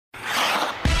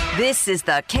This is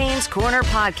the Canes Corner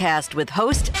Podcast with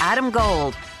host Adam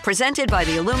Gold, presented by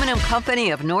the Aluminum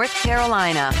Company of North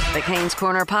Carolina. The Canes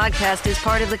Corner Podcast is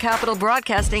part of the Capital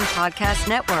Broadcasting Podcast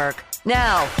Network.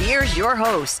 Now, here's your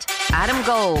host, Adam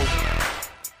Gold.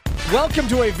 Welcome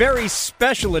to a very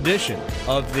special edition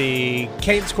of the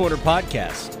Canes Corner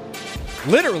Podcast.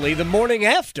 Literally the morning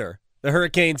after the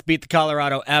Hurricanes beat the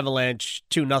Colorado Avalanche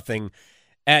 2-0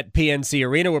 at PNC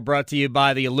Arena. We're brought to you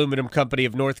by the Aluminum Company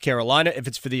of North Carolina. If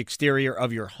it's for the exterior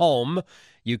of your home,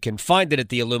 you can find it at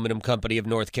the Aluminum Company of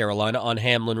North Carolina on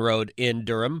Hamlin Road in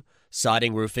Durham.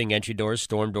 Siding, roofing, entry doors,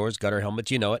 storm doors, gutter helmets,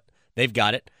 you know it. They've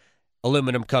got it.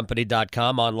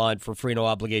 AluminumCompany.com, online for free, no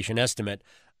obligation estimate.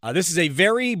 This is a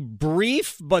very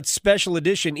brief but special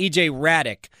edition. EJ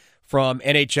Radick from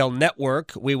NHL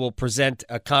Network. We will present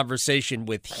a conversation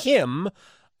with him.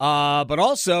 But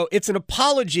also, it's an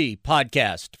apology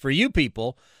podcast for you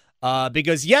people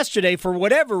because yesterday, for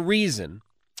whatever reason,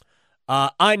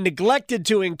 I neglected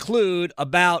to include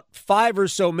about 5 or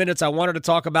so minutes I wanted to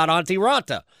talk about Antti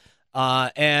Raanta.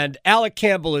 And Alec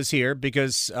Campbell is here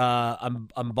because I'm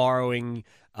borrowing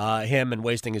him and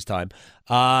wasting his time.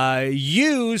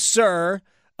 You, sir,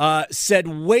 said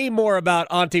way more about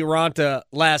Antti Raanta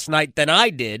last night than I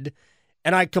did.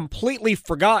 And I completely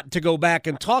forgot to go back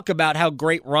and talk about how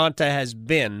great Raanta has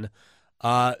been.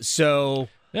 I'll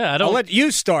let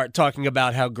you start talking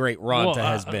about how great Raanta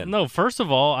has been. No, first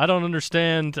of all, I don't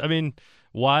understand. I mean,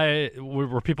 why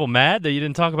were people mad that you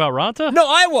didn't talk about Raanta? No,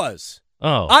 I was.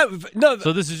 Oh,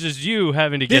 so this is just you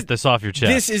having to get this off your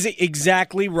chest. This is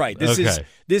exactly right. This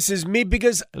is me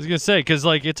because I was gonna say because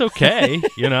it's okay,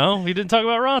 you know. He didn't talk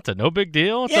about Raanta, no big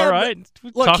deal. It's all right.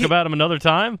 Look, talk about him another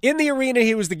time. In the arena,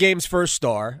 he was the game's first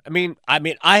star. I mean,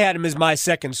 I had him as my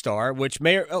second star, which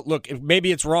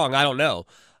maybe it's wrong. I don't know.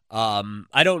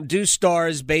 I don't do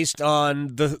stars based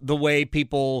on the way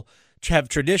people have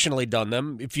traditionally done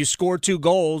them. If you score 2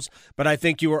 goals, but I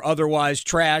think you were otherwise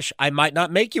trash, I might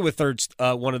not make you a third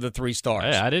one of the 3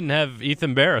 stars. Hey, I didn't have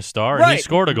Ethan Bear a star, and he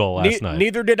scored a goal last night.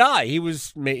 Neither did I.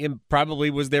 He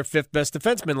probably was their 5th best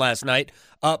defenseman last night.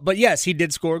 But yes, he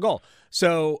did score a goal.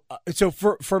 So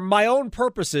for my own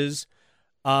purposes,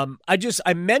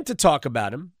 I meant to talk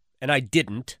about him, and I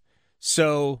didn't.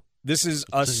 So this is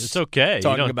us. It's okay.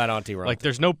 Talking about Antti Raanta. Like,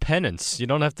 there's no penance. You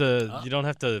don't have to. You don't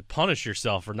have to punish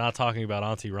yourself for not talking about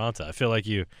Antti Raanta. I feel like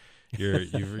you're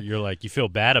like you feel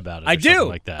bad about it. I do.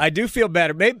 Like that. I do feel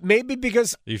bad. Maybe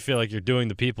because you feel like you're doing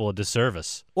the people a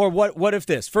disservice. Or what if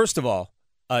this? First of all,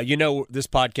 this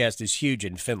podcast is huge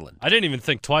in Finland. I didn't even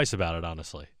think twice about it,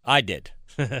 honestly. I did.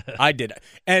 I did.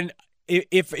 And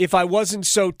if I wasn't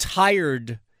so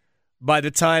tired by the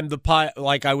time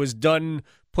I was done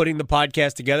putting the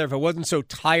podcast together, if I wasn't so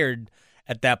tired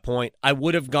at that point, I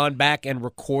would have gone back and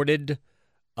recorded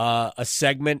a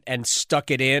segment and stuck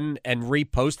it in and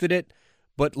reposted it.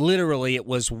 But literally, it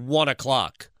was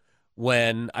 1:00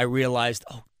 when I realized,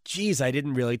 oh, geez, I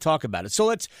didn't really talk about it.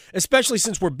 So especially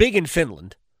since we're big in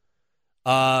Finland,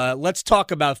 let's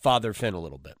talk about Father Finn a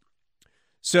little bit.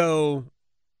 So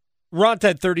Raanta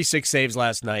had 36 saves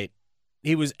last night.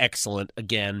 He was excellent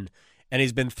again, and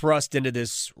he's been thrust into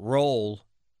this role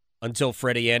until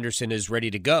Freddie Anderson is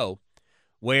ready to go,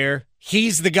 where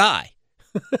he's the guy.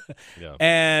 Yeah.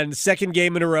 And second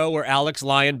game in a row where Alex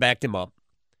Lyon backed him up.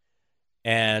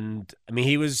 And, I mean,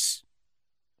 he was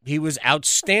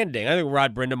outstanding. I think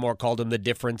Rod Brindamore called him the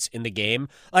difference in the game.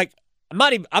 Like, I'm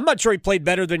not sure he played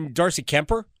better than Darcy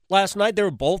Kemper last night. They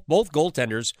were both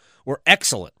goaltenders were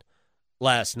excellent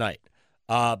last night.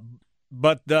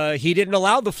 But he didn't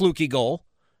allow the fluky goal,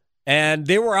 and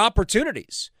there were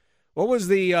opportunities. What was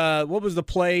the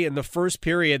play in the first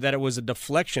period that it was a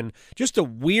deflection, just a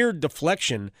weird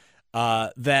deflection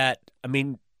that, I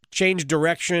mean, changed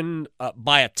direction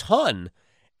by a ton,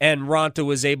 and Raanta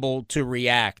was able to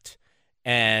react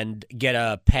and get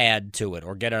a pad to it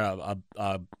or get a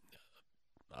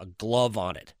glove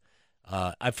on it.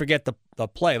 I forget the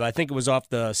play, but I think it was off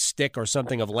the stick or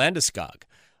something of Landeskog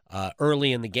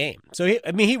early in the game. So,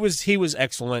 he was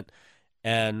excellent.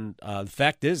 And the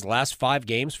fact is, last 5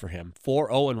 games for him,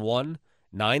 4-0-1,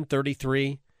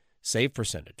 .933 save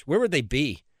percentage. Where would they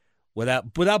be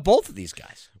without both of these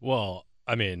guys? Well,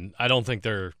 I mean, I don't think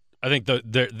they're. I think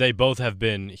they both have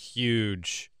been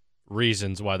huge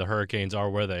reasons why the Hurricanes are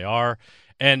where they are,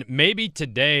 and maybe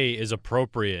today is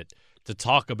appropriate to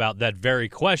talk about that very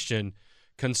question,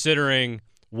 considering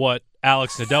what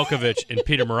Alex Nedeljkovic and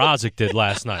Peter Mrazek did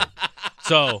last night.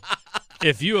 So,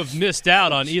 if you have missed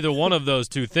out on either one of those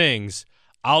two things,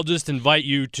 I'll just invite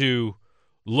you to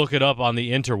look it up on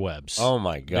the interwebs. Oh,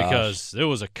 my gosh. Because there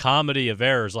was a comedy of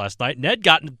errors last night. Ned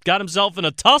got himself in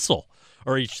a tussle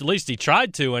or at least he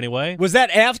tried to anyway. Was that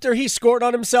after he scored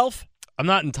on himself? I'm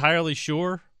not entirely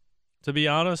sure, to be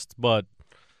honest, but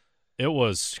it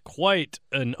was quite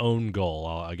an own goal.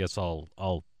 I guess I'll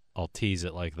tease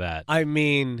it like that. I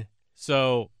mean,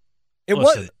 so it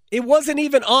wasn't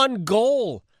even on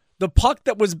goal. The puck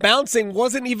that was bouncing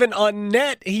wasn't even on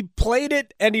net. He played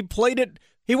it, and he played it.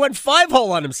 He went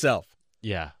 5-hole on himself.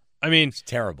 Yeah. I mean, it's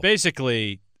terrible.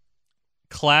 Basically,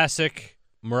 classic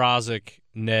Mrazek,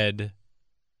 Ned,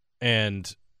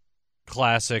 and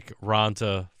classic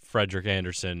Raanta, Frederik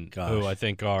Andersen, who I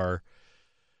think are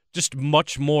just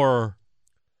much more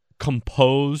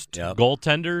composed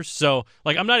goaltenders. So,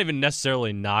 like, I'm not even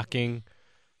necessarily knocking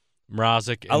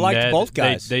Mrazek and I liked Ned. both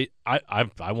guys.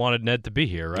 I wanted Ned to be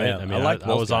here, right? Yeah, I mean,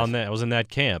 I was on that. I was in that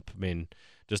camp. I mean,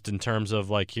 just in terms of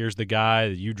like, here's the guy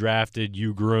that you drafted,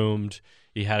 you groomed.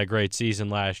 He had a great season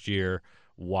last year.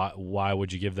 Why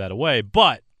would you give that away?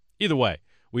 But either way,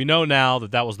 we know now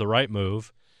that was the right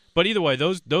move. But either way,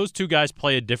 those two guys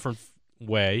play a different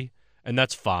way, and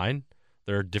that's fine.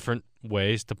 There are different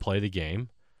ways to play the game,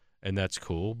 and that's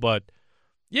cool. But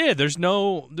yeah, there's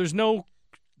no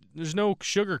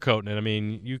sugarcoating it. I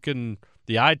mean, you can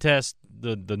the eye test,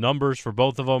 the numbers for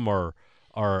both of them are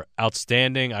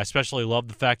outstanding. I especially love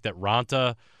the fact that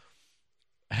Raanta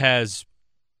has.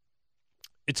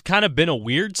 It's kind of been a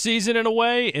weird season in a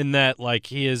way, in that like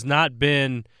he has not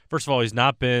been. First of all, he's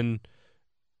not been,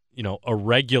 a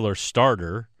regular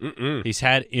starter. He's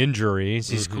had injuries.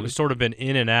 He's sort of been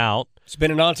in and out. It's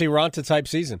been an Antti Raanta type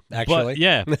season, actually.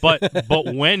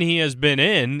 But when he has been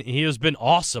in, he has been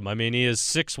awesome. I mean, he is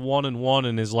 6-1-1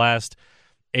 in his last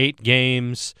 8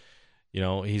 games.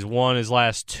 He's won his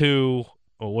last 2.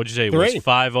 What'd you say? It was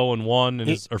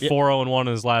 5-0-1 or 4-0-1 in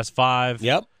his last 5.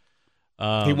 Yep.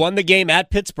 He won the game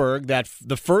at Pittsburgh.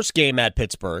 The first game at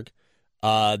Pittsburgh.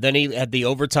 Then he had the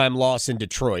overtime loss in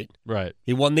Detroit. Right.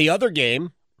 He won the other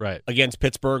game. Right. Against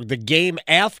Pittsburgh. The game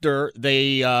after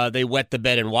they wet the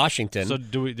bed in Washington. So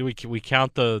do we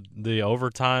count the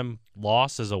overtime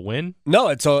loss as a win? No,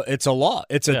 it's a loss.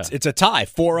 It's a tie,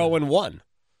 4-0-1.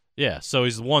 Yeah, so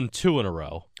he's won 2 in a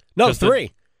row. No,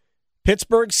 3.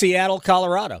 Pittsburgh, Seattle,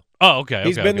 Colorado. Oh, okay.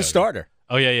 He's been the starter.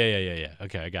 Oh, yeah.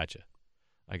 Okay, I got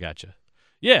you.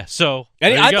 Yeah, so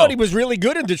and I thought he was really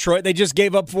good in Detroit. They just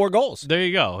gave up 4 goals. There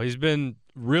you go. He's been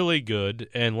really good,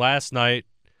 and last night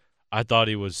I thought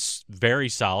he was very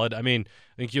solid. I mean,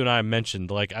 I think you and I mentioned,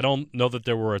 like, I don't know that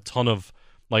there were a ton of,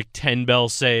 like, 10-bell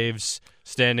saves,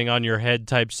 standing on your head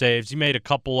type saves. He made a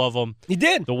couple of them. He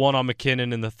did. The one on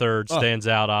McKinnon in the third stands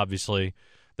out, obviously.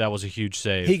 That was a huge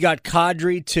save. He got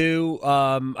Kadri, too.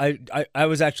 I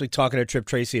was actually talking to Trip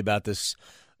Tracy about this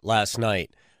last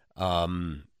night.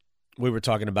 We were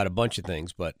talking about a bunch of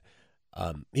things, but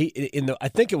I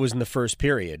think it was in the first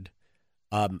period,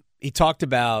 he talked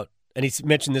about, and he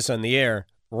mentioned this on the air,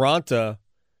 Raanta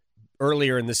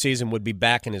earlier in the season would be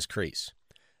back in his crease.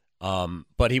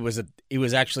 But he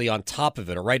was actually on top of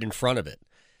it or right in front of it.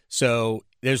 So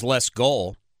there's less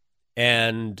goal,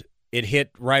 and it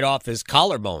hit right off his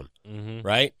collarbone,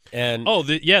 right? And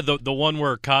the one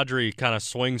where Kadri kind of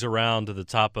swings around to the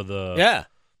top of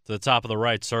the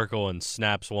right circle and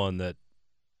snaps one that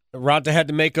Raanta had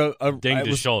to make dinged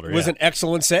his shoulder. It was an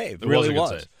excellent save. It really was.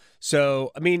 Save.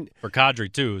 So, I mean, for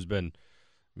Kadri too, he's been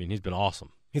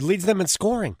awesome. He leads them in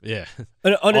scoring. Yeah.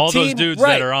 On all team, those dudes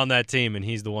that are on that team, and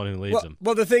he's the one who leads them.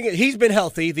 Well, the thing is, he's been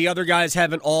healthy. The other guys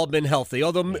haven't all been healthy.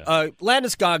 Although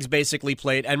Landeskog's basically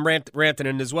played, and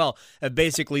Rantanen as well, have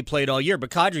basically played all year. But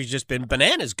Kadri's just been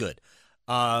bananas good.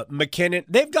 McKinnon,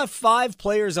 they've got 5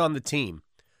 players on the team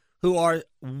who are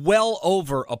well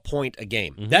over a point a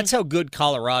game. That's how good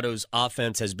Colorado's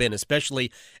offense has been,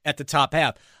 especially at the top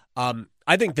half.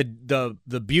 I think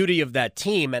the beauty of that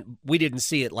team, and we didn't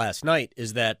see it last night,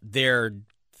 is that their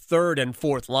third and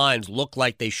fourth lines look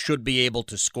like they should be able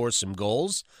to score some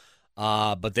goals,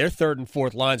 but their third and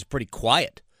fourth lines are pretty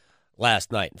quiet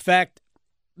last night. In fact,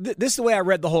 this is the way I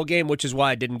read the whole game, which is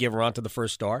why I didn't give Raanta the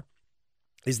first star,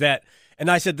 is that, and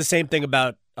I said the same thing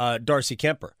about Darcy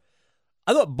Kemper.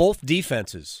 I thought both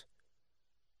defenses,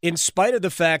 in spite of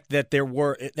the fact that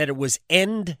it was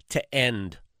end to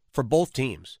end for both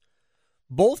teams,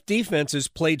 both defenses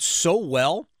played so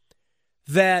well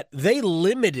that they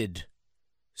limited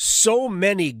so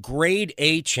many grade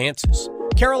A chances.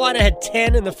 Carolina had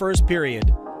 10 in the first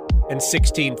period and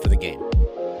 16 for the game.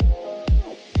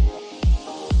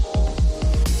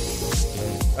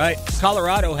 Right?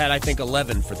 Colorado had, I think,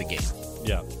 11 for the game.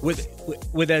 Yeah.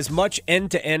 With as much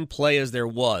end-to-end play as there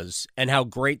was and how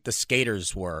great the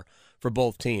skaters were for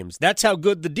both teams, that's how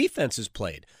good the defenses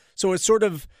played. So it's sort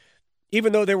of,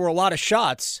 even though there were a lot of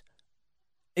shots,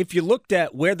 if you looked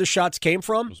at where the shots came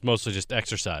from, It was mostly just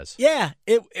exercise. yeah,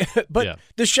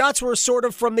 the shots were sort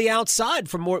of from the outside,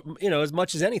 from more, as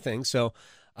much as anything. So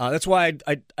that's why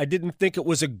I didn't think it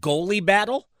was a goalie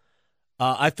battle.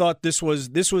 I thought this was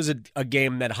a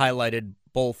game that highlighted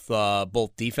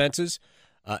both defenses,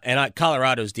 and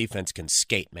Colorado's defense can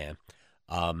skate, man.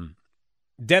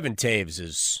 Devin Taves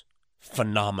is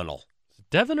phenomenal.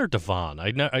 Devin or Devon?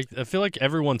 I feel like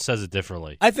everyone says it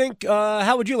differently. I think.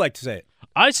 How would you like to say it?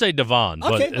 I say Devon.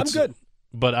 Okay, but I'm good.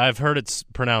 But I've heard it's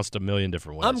pronounced a million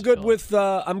different ways. I'm good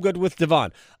with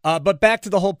Devon. But back to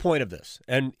the whole point of this,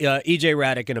 and EJ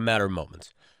Radick in a matter of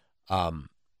moments.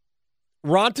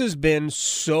 Ronta's been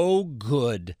so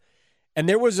good, and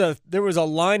there was a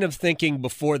line of thinking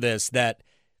before this that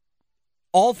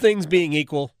all things being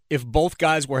equal, if both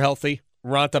guys were healthy,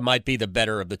 Ronta might be the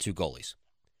better of the two goalies.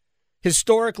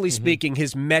 Historically speaking,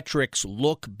 his metrics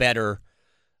look better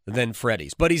than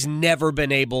Freddie's, but he's never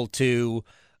been able to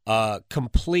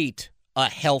complete a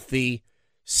healthy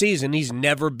season. He's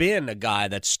never been a guy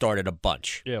that started a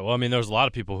bunch. Yeah, well, I mean, there's a lot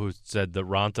of people who said that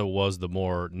Ronta was the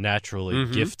more naturally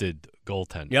gifted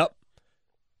goaltender.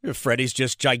 Yep. Freddie's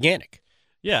just gigantic.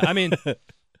 Yeah, I mean,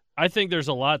 I think there's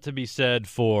a lot to be said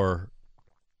for,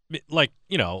 like,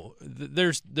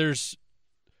 there's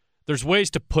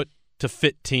ways to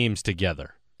fit teams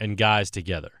together and guys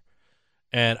together.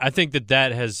 And I think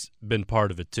that has been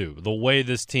part of it too. The way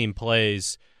this team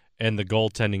plays and the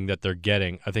goaltending that they're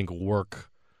getting, I think, work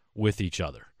with each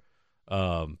other.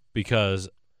 Because,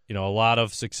 a lot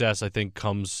of success, I think,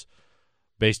 comes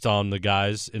based on the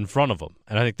guys in front of them.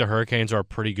 And I think the Hurricanes are a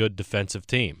pretty good defensive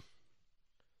team.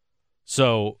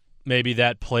 So maybe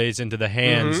that plays into the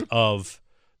hands of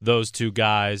those two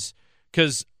guys.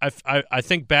 Because I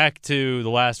think back to the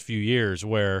last few years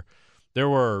where there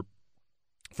were,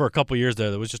 for a couple years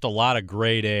there was just a lot of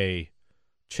grade A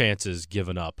chances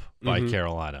given up by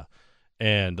Carolina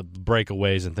and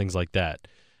breakaways and things like that.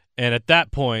 And at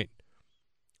that point,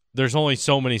 there's only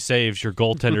so many saves your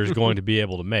goaltender is going to be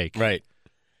able to make. Right.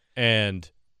 And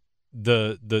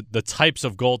the types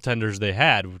of goaltenders they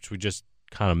had, which we just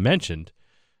kind of mentioned,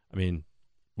 I mean,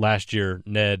 last year,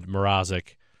 Ned,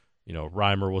 Mrazek,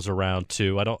 Reimer was around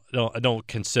too. I don't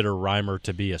consider Reimer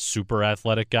to be a super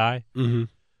athletic guy.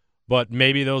 But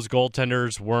maybe those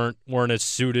goaltenders weren't as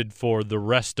suited for the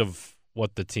rest of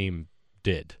what the team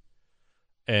did.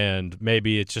 And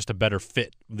maybe it's just a better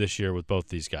fit this year with both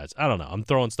these guys. I don't know. I'm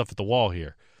throwing stuff at the wall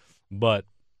here. But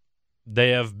they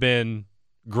have been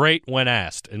great when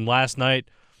asked. And last night,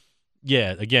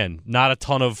 yeah, again, not a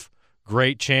ton of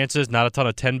great chances, not a ton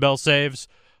of 10-bell saves,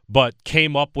 but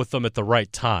came up with them at the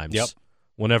right times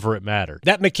whenever it mattered.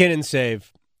 That McKinnon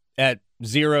save at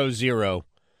 0-0,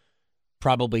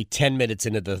 probably 10 minutes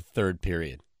into the third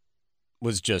period,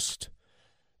 was just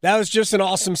an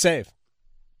awesome save.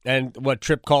 And what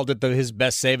Tripp called it his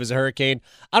best save as a Hurricane.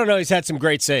 I don't know. He's had some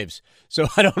great saves. So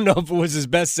I don't know if it was his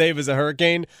best save as a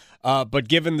Hurricane. But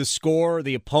given the score,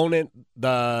 the opponent,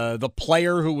 the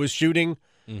player who was shooting,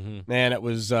 man, that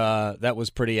was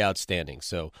pretty outstanding.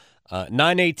 So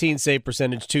 .918 save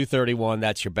percentage, .231.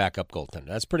 That's your backup goaltender.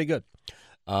 That's pretty good.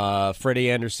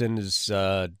 Freddie Anderson is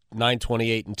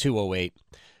 .928 and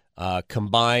 .208.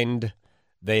 Combined,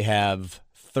 they have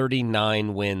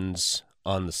 39 wins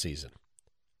on the season.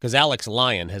 Because Alex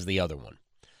Lyon has the other one.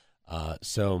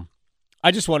 So I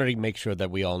just wanted to make sure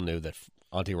that we all knew that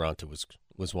Antti Raanta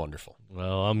was wonderful.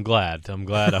 Well, I'm glad.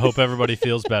 I hope everybody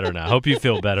feels better now. I hope you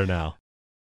feel better now.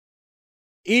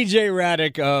 EJ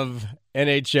Radick of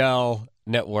NHL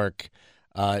Network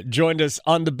joined us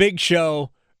on the big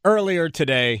show earlier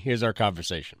today. Here's our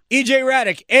conversation. EJ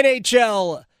Radick,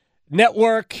 NHL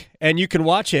Network, and you can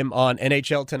watch him on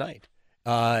NHL Tonight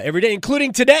every day,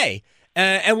 including today.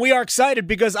 And we are excited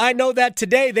because I know that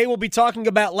today they will be talking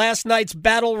about last night's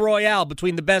battle royale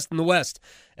between the best in the West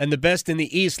and the best in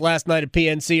the East last night at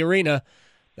PNC Arena.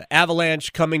 The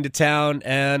Avalanche coming to town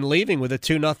and leaving with a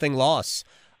 2-0 loss.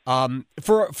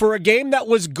 For a game that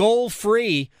was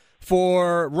goal-free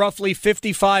for roughly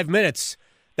 55 minutes,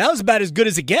 that was about as good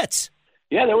as it gets.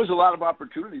 Yeah, there was a lot of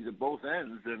opportunities at both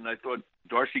ends, and I thought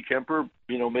Darcy Kemper,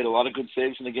 made a lot of good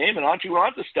saves in the game, and Antti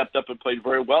Raanta stepped up and played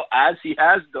very well, as he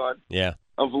has done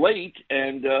of late.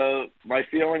 And my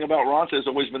feeling about Raanta has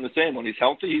always been the same. When he's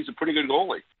healthy, he's a pretty good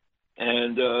goalie.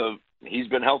 And he's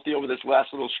been healthy over this last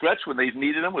little stretch when they've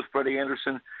needed him, with Freddie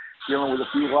Anderson dealing with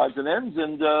a few odds and ends.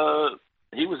 And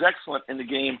he was excellent in the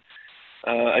game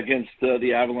against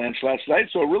the Avalanche last night.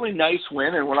 So a really nice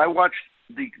win. And when I watched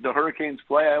the Hurricanes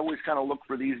play, I always kind of look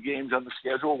for these games on the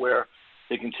schedule where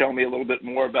they can tell me a little bit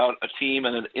more about a team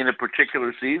in a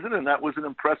particular season, and that was an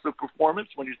impressive performance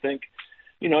when you think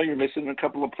you're missing a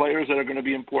couple of players that are going to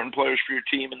be important players for your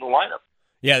team in the lineup.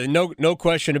 Yeah, no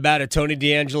question about it. Tony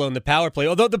DeAngelo in the power play.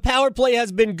 Although the power play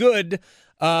has been good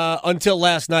until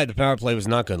last night. The power play was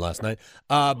not good last night.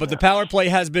 But the power play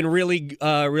has been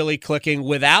really clicking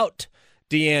without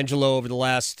DeAngelo over the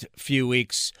last few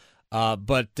weeks.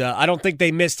 But I don't think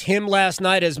they missed him last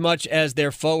night as much as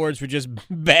their forwards were just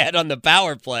bad on the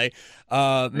power play.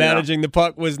 Managing the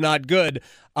puck was not good.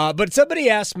 But somebody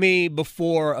asked me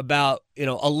before about,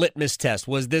 a litmus test.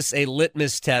 Was this a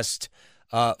litmus test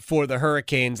for the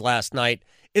Hurricanes last night?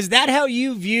 Is that how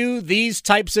you view these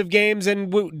types of games?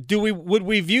 And would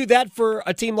we view that for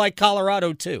a team like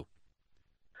Colorado too?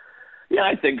 Yeah,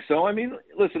 I think so. I mean,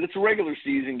 listen, it's a regular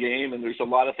season game, and there's a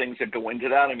lot of things that go into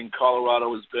that. I mean,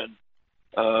 Colorado has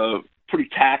been pretty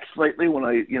taxed lately.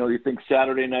 When you think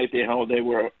Saturday night they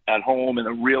were at home in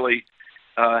a really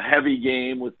heavy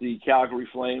game with the Calgary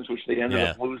Flames, which they ended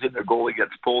up losing. Their goalie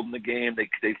gets pulled in the game.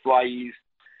 They fly east.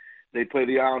 They play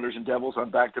the Islanders and Devils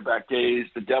on back-to-back days.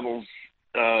 The Devils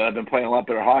have been playing a lot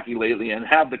better hockey lately and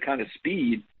have the kind of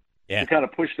speed to kind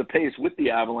of push the pace with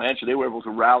the Avalanche. They were able to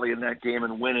rally in that game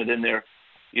and win it in their,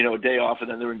 a day off, and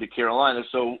then they're into Carolina.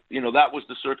 So, that was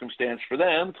the circumstance for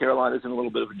them. Carolina's in a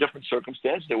little bit of a different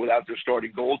circumstance. They're without their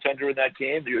starting goaltender in that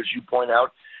game. As you point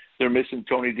out, they're missing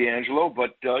Tony DeAngelo.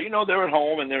 But, they're at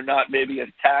home, and they're not maybe as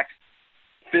taxed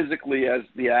physically as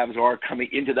the Avs are coming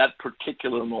into that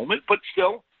particular moment. But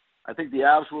still, I think the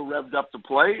Avs were revved up to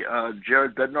play.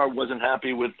 Jared Bednar wasn't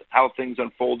happy with how things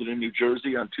unfolded in New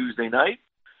Jersey on Tuesday night.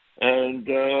 And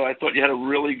I thought you had a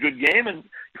really good game, and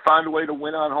you found a way to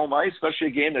win on home ice, especially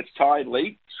a game that's tied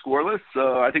late, scoreless.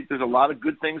 I think there's a lot of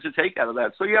good things to take out of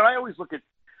that. So, I always look at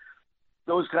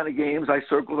those kind of games. I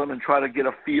circle them and try to get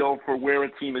a feel for where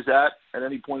a team is at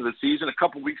any point of the season. A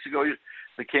couple weeks ago,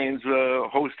 the Canes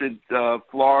hosted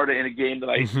Florida in a game that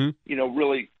I,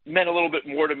 really meant a little bit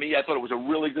more to me. I thought it was a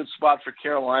really good spot for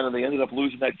Carolina. They ended up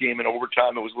losing that game in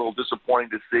overtime. It was a little disappointing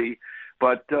to see.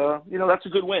 But, that's a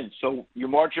good win. So you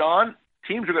march on.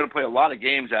 Teams are going to play a lot of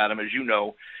games, Adam, as you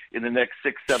know, in the next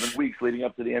 6-7 weeks leading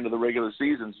up to the end of the regular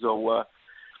season. So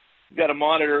you've got to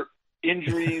monitor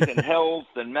injuries and health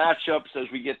and matchups as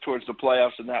we get towards the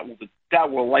playoffs, and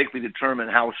that will likely determine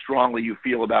how strongly you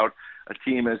feel about a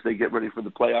team as they get ready for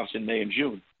the playoffs in May and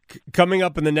June. Coming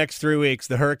up in the next 3 weeks,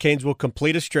 the Hurricanes will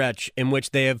complete a stretch in which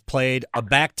they have played a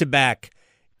back-to-back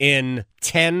in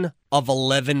 10 of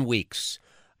 11 weeks.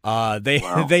 They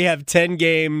have 10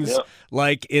 games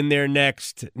like in their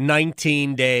next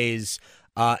 19 days,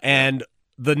 and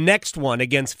the next one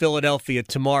against Philadelphia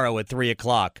tomorrow at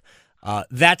 3:00.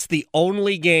 That's the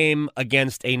only game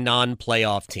against a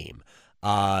non-playoff team.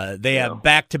 They have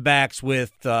back-to-backs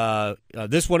with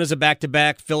this one is a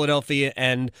back-to-back, Philadelphia,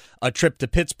 and a trip to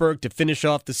Pittsburgh to finish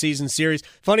off the season series.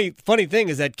 Funny thing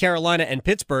is that Carolina and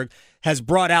Pittsburgh has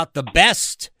brought out the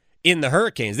best in the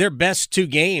Hurricanes. Their best two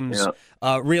games,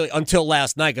 really, until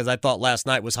last night, because I thought last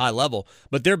night was high level,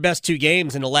 but their best two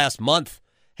games in the last month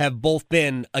have both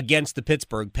been against the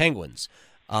Pittsburgh Penguins.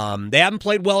 They haven't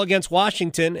played well against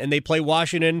Washington, and they play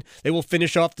Washington. They will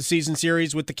finish off the season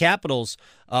series with the Capitals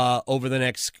over the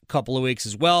next couple of weeks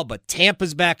as well. But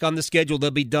Tampa's back on the schedule. They'll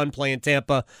be done playing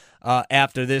Tampa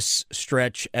after this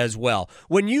stretch as well.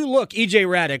 When you look, EJ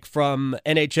Radick from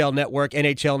NHL Network,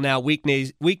 NHL Now,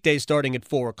 weekdays starting at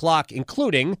 4:00,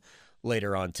 including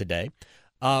later on today.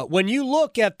 When you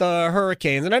look at the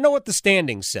Hurricanes, and I know what the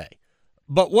standings say,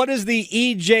 but what does the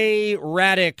EJ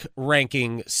Radick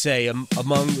ranking say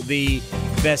among the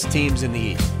best teams in the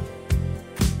East?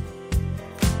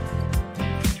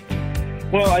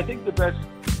 Well, I think the best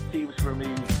teams for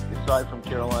me, aside from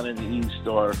Carolina in the East,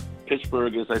 are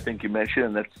Pittsburgh, as I think you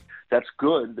mentioned. That's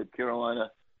good that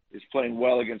Carolina is playing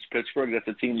well against Pittsburgh. That's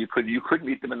a team you could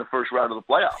meet them in the first round of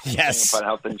the playoffs. Yes, depending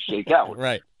on how things shake out.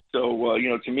 Right. So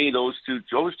to me, those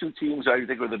two teams I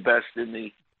think are the best in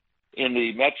the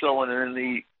Metro and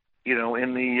in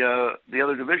the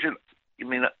other division. I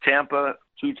mean, Tampa,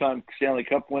 two-time Stanley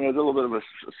Cup winner, a little bit of a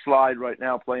slide right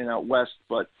now playing out west,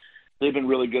 but they've been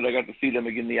really good. I got to see them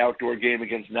again in the outdoor game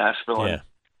against Nashville. Yeah.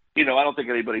 And, I don't think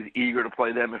anybody's eager to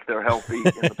play them if they're healthy in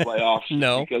the playoffs.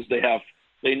 No. Because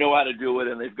they know how to do it,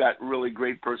 and they've got really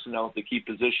great personnel to keep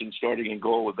position starting in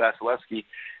goal with Vasilevsky.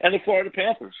 And the Florida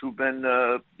Panthers, who've been,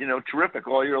 terrific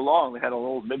all year long. They had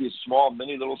maybe a small,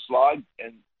 mini little slide,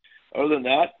 and other than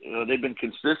that, they've been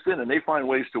consistent, and they find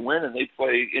ways to win, and they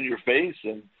play in your face,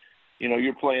 and,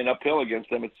 you're playing uphill against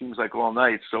them, it seems like, all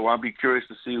night. So I'll be curious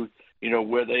to see,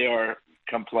 where they are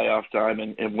come playoff time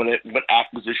and what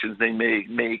acquisitions they may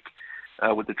make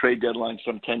with the trade deadline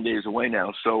some 10 days away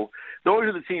now. So those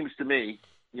are the teams to me.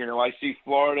 I see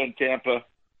Florida and Tampa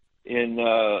in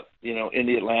in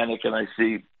the Atlantic, and I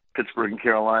see Pittsburgh and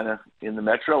Carolina in the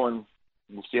Metro, and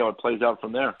we'll see how it plays out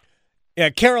from there. Yeah,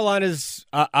 Carolina's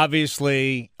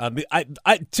obviously.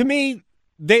 To me,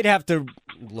 they'd have to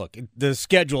look. The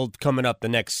schedule coming up the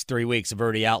next 3 weeks have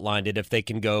already outlined it. If they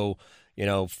can go,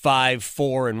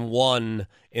 5-4-1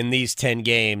 in these 10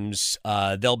 games,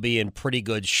 they'll be in pretty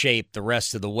good shape the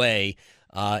rest of the way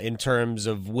in terms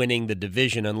of winning the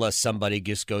division, unless somebody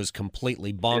just goes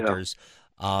completely bonkers.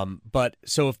 Yeah. But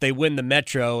so if they win the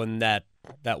Metro and that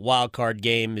wild card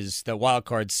game the wild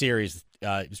card series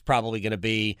is probably going to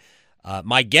be.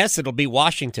 My guess it'll be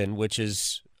Washington, which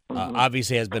is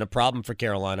obviously has been a problem for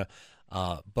Carolina.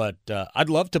 But I'd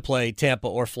love to play Tampa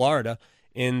or Florida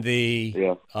in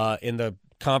the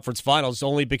conference finals,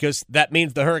 only because that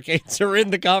means the Hurricanes are in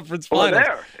the conference finals.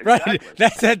 Exactly.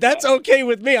 Right? That's okay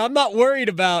with me. I'm not worried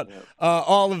about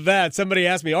all of that. Somebody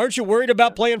asked me, "Aren't you worried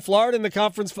about playing Florida in the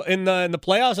conference in the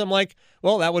playoffs?" I'm like,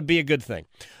 "Well, that would be a good thing."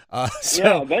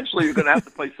 Eventually you're going to have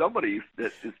to play somebody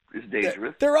that is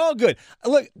dangerous. They're all good.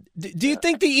 Look, do you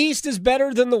think the East is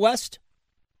better than the West?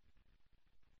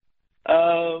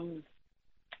 That's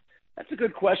a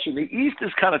good question. The East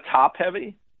is kind of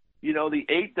top-heavy. The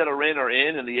 8 that are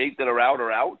in, and the 8 that are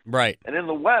out. Right. And in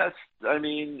the West, I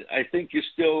think you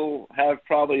still have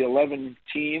probably 11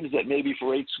 teams that maybe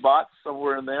for 8 spots,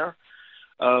 somewhere in there.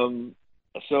 I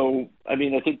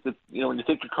think that, when you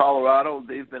think of Colorado,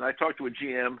 I talked to a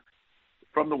GM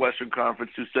from the Western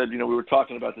Conference who said, we were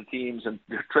talking about the teams and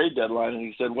their trade deadline, and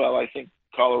he said, well, I think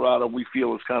Colorado, we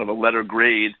feel, is kind of a letter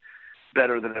grade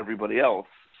better than everybody else.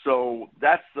 So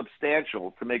that's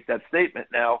substantial to make that statement.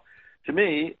 Now, to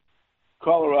me,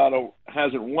 Colorado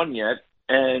hasn't won yet,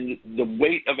 and the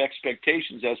weight of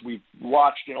expectations, as we've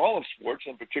watched in all of sports,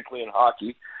 and particularly in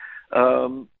hockey,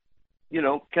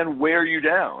 can wear you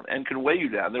down and can weigh you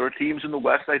down. There are teams in the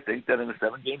West, I think, that in a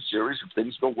 7-game series, if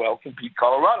things go well, can beat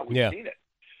Colorado. We've seen it.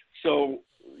 So,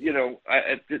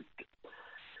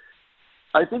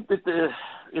 I think that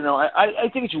I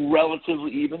think it's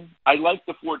relatively even. I like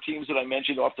the 4 teams that I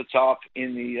mentioned off the top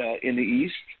in the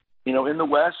East. In the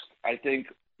West, I think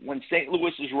when St.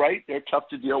 Louis is right, they're tough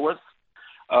to deal with.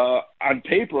 On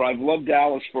paper, I've loved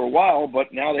Dallas for a while,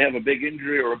 but now they have a big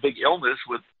injury or a big illness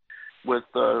with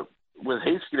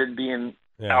Heiskanen being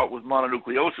out with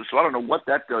mononucleosis. So I don't know what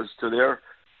that does to their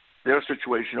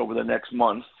situation over the next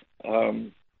month.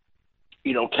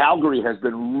 Calgary has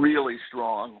been really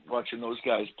strong watching those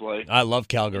guys play. I love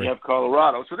Calgary. You have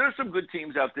Colorado. So there's some good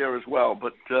teams out there as well.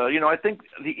 But, I think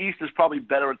the East is probably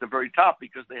better at the very top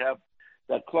because they have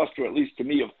that cluster, at least to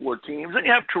me, of 4 teams. And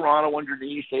you have Toronto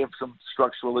underneath. They have some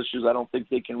structural issues. I don't think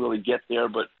they can really get there.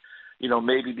 But,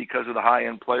 maybe because of the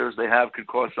high-end players they have could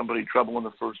cause somebody trouble in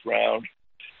the first round.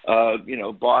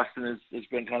 Boston has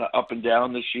been kind of up and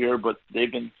down this year, but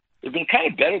they've been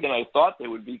kind of better than I thought they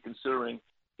would be considering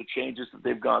the changes that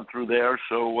they've gone through there.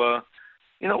 So,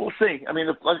 we'll see.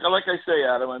 Like I say,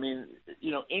 Adam,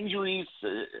 injuries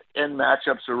and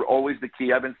matchups are always the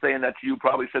key. I've been saying that to you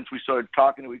probably since we started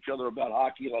talking to each other about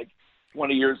hockey like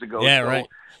 20 years ago. Yeah, so, right.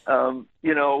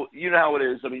 You know how it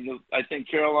is. I think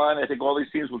Carolina, I think all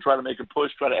these teams will try to make a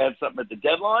push, try to add something at the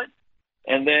deadline.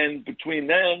 And then between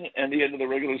then and the end of the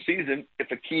regular season, if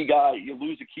you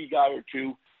lose a key guy or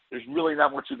two, there's really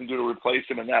not much you can do to replace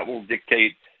him, and that will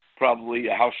dictate probably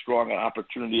how strong an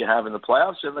opportunity you have in the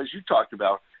playoffs. And as you talked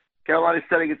about, Carolina's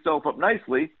setting itself up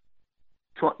nicely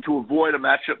to avoid a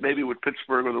matchup maybe with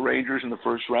Pittsburgh or the Rangers in the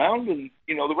first round. And,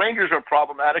 the Rangers are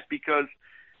problematic because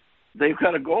they've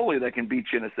got a goalie that can beat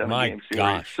you in a 7-game series.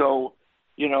 Gosh. So,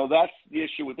 that's the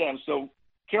issue with them. So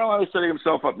Carolina's setting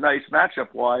himself up nice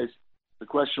matchup-wise. The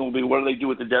question will be, what do they do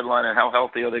with the deadline and how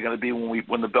healthy are they going to be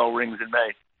when the bell rings in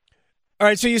May? All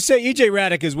right, so you say E.J.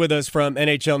 Radick is with us from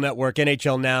NHL Network,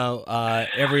 NHL Now,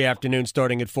 every afternoon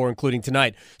starting at 4, including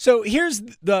tonight. So here's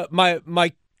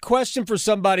my question for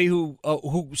somebody who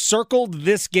circled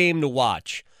this game to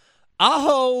watch.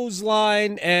 Aho's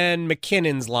line and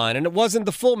McKinnon's line, and it wasn't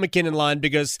the full McKinnon line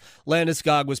because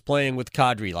Landeskog was playing with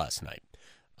Kadri last night.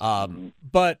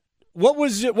 But what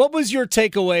was your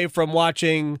takeaway from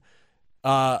watching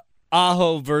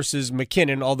Aho versus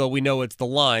McKinnon, although we know it's the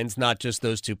lines, not just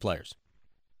those two players?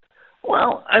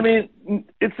 Well,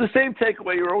 it's the same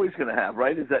takeaway you're always going to have,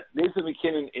 right? Is that Nathan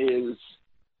McKinnon is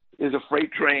a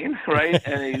freight train, right?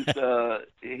 And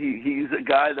he's a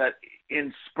guy that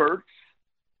in spurts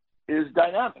is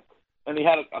dynamic. And he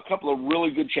had a couple of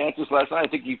really good chances last night. I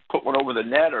think he put one over the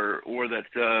net or that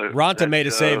Ronta made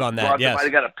a save on that. Ronta yes, might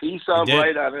have got a piece of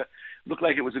right on it. Looked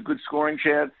like it was a good scoring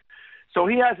chance. So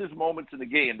he has his moments in the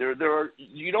game.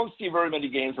 You don't see very many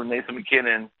games where Nathan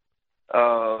McKinnon.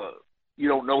 You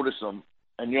don't notice him,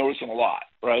 and you notice him a lot,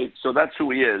 right? So that's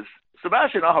who he is.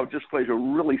 Sebastian Aho just plays a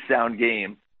really sound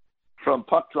game from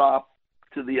puck drop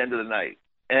to the end of the night.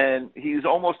 And he's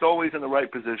almost always in the right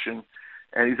position,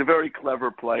 and he's a very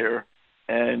clever player,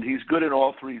 and he's good in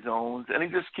all three zones, and he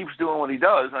just keeps doing what he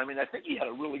does. I mean, I think he had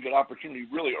a really good opportunity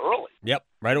really early. Yep,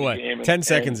 right away. 10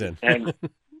 seconds in. And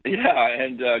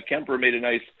Kemper made a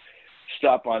nice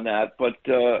stop on that. But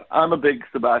I'm a big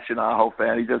Sebastian Aho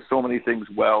fan. He does so many things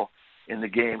well in the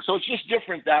game. So it's just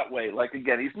different that way. Like,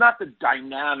 again, he's not the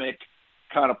dynamic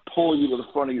kind of pull you to the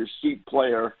front of your seat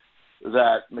player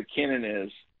that McKinnon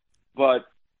is, but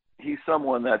he's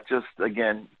someone that just,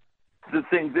 again, the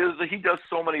thing is he does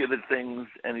so many of the things,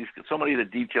 and he's so many of the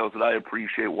details that I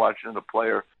appreciate watching the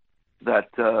player that,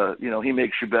 he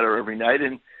makes you better every night,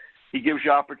 and he gives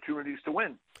you opportunities to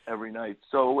win every night.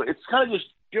 So it's kind of just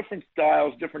different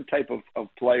styles, different type of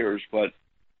players, but,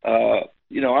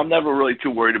 I'm never really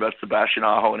too worried about Sebastian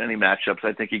Aho in any matchups.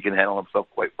 I think he can handle himself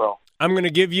quite well. I'm going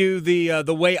to give you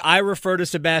the way I refer to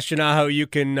Sebastian Aho. You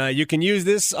can use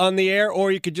this on the air,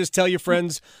 or you could just tell your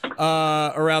friends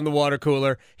around the water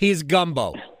cooler. He's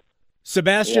gumbo.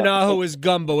 Sebastian Aho is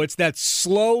gumbo. It's that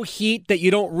slow heat that you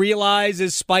don't realize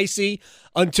is spicy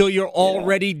until you're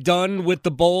already done with the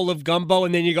bowl of gumbo,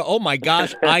 and then you go, "Oh my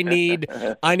gosh, I need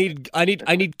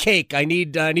cake. I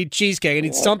need cheesecake. I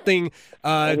need something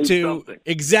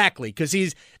exactly," because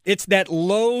it's that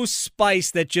low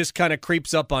spice that just kind of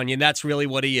creeps up on you, and that's really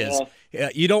what he is.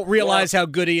 You don't realize how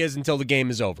good he is until the game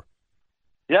is over.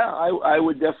 Yeah, I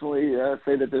would definitely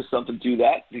say that there's something to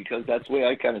that, because that's the way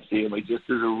I kind of see him. He just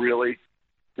is a really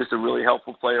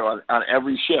helpful player on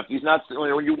every shift. He's not,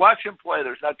 when you watch him play,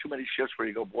 there's not too many shifts where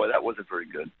you go, boy, that wasn't very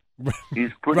good.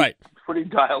 He's pretty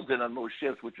dialed in on most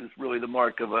shifts, which is really the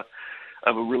mark of a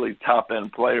really top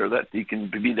end player, that he can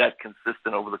be that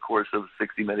consistent over the course of a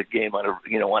 60-minute game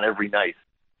on every night.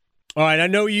 All right, I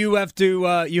know you have to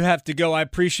go. I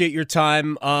appreciate your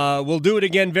time. We'll do it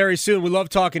again very soon. We love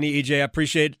talking to you, EJ. I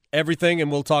appreciate everything, and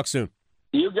we'll talk soon.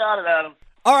 You got it, Adam.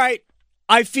 All right,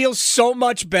 I feel so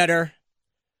much better.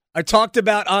 I talked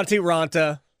about Antti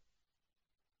Raanta,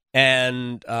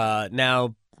 and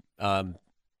now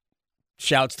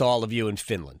shouts to all of you in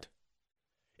Finland.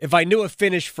 If I knew a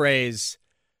Finnish phrase,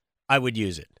 I would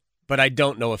use it, but I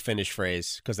don't know a Finnish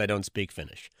phrase because I don't speak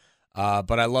Finnish.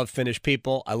 But I love Finnish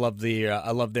people. I love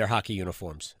their hockey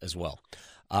uniforms as well.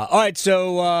 All right,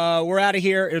 so we're out of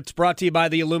here. It's brought to you by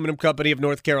the Aluminum Company of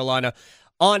North Carolina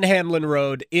on Hamlin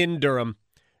Road in Durham.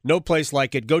 No place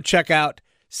like it. Go check out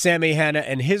Sammy Hanna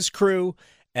and his crew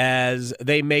as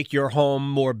they make your home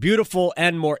more beautiful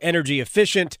and more energy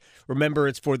efficient. Remember,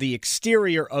 it's for the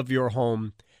exterior of your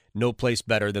home. No place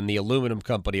better than the Aluminum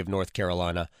Company of North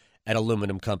Carolina at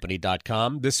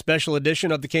aluminumcompany.com. This special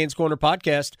edition of the Canes Corner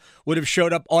podcast would have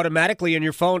showed up automatically on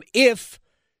your phone if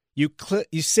you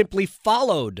simply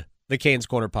followed the Canes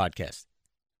Corner podcast.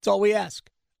 That's all we ask.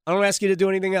 I don't ask you to do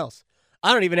anything else.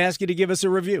 I don't even ask you to give us a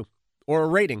review or a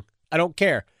rating. I don't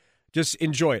care. Just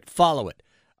enjoy it. Follow it.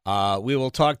 We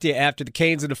will talk to you after the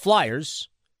Canes and the Flyers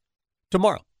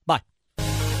tomorrow. Bye.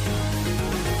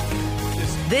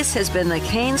 This has been the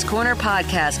Canes Corner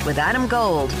podcast with Adam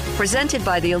Gold, presented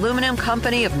by the Aluminum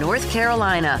Company of North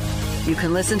Carolina. You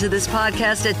can listen to this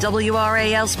podcast at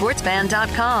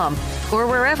WRALSportsFan.com or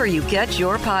wherever you get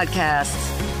your podcasts.